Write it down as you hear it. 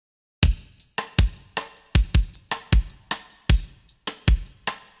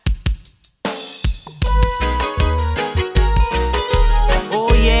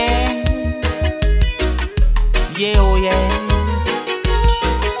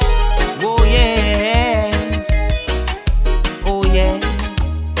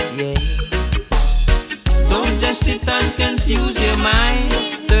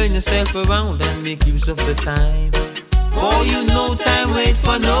yourself around and make use of the time. For you know time wait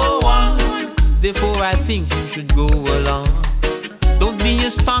for no one. Therefore I think you should go along. Don't be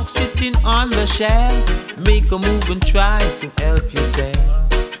a stock sitting on the shelf. Make a move and try to help yourself.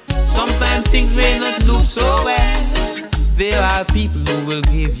 Sometimes things may not look so well. There are people who will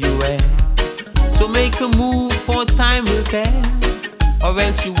give you help. So make a move, for time will tell, or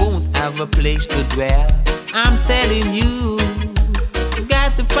else you won't have a place to dwell. I'm telling you, you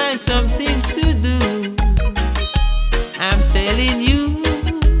got to find some things to do. I'm telling you,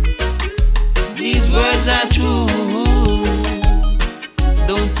 these words are true.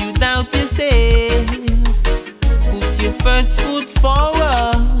 Don't you doubt yourself. Put your first foot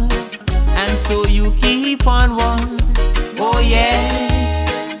forward, and so you keep on one. Oh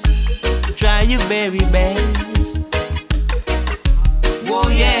yes, try your very best. Oh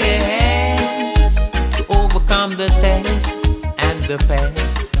yes, to overcome the test and the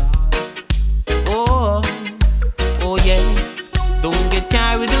past. Oh, oh yes, don't get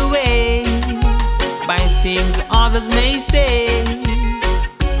carried away by things others may say.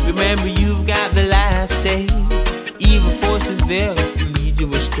 Remember, you've got the last say. Evil forces there to lead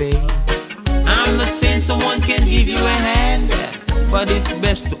you astray. I'm not saying someone can give you a hand, but it's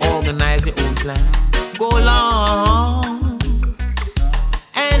best to organize your own plan. Go along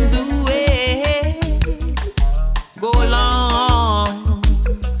and do it. Go along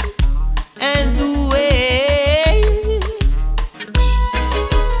and do it.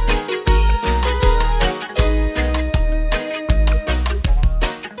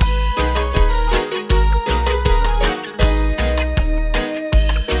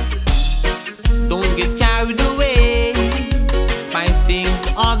 Don't get carried away by things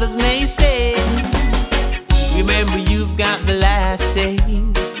others may say. Remember, you've got the last say.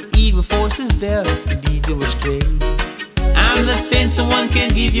 Evil forces there to lead you astray. I'm not saying someone can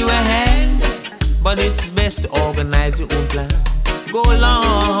give you a hand, but it's best to organize your own plan. Go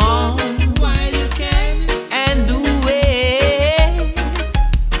along while you can and do it.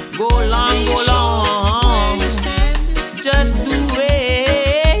 Go along, go along. Just do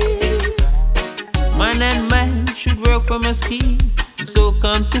it. Man and man should work from a scheme, and so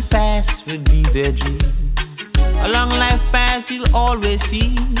come to pass will be their dream. Along life path you'll always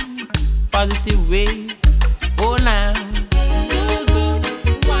see positive ways. Oh now, do good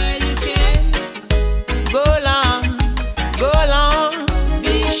while you can. Go long, go long.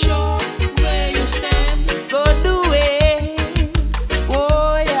 Be sure where you stand. Go do it.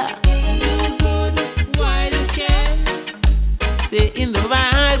 Oh yeah, do good while you can. Stay in the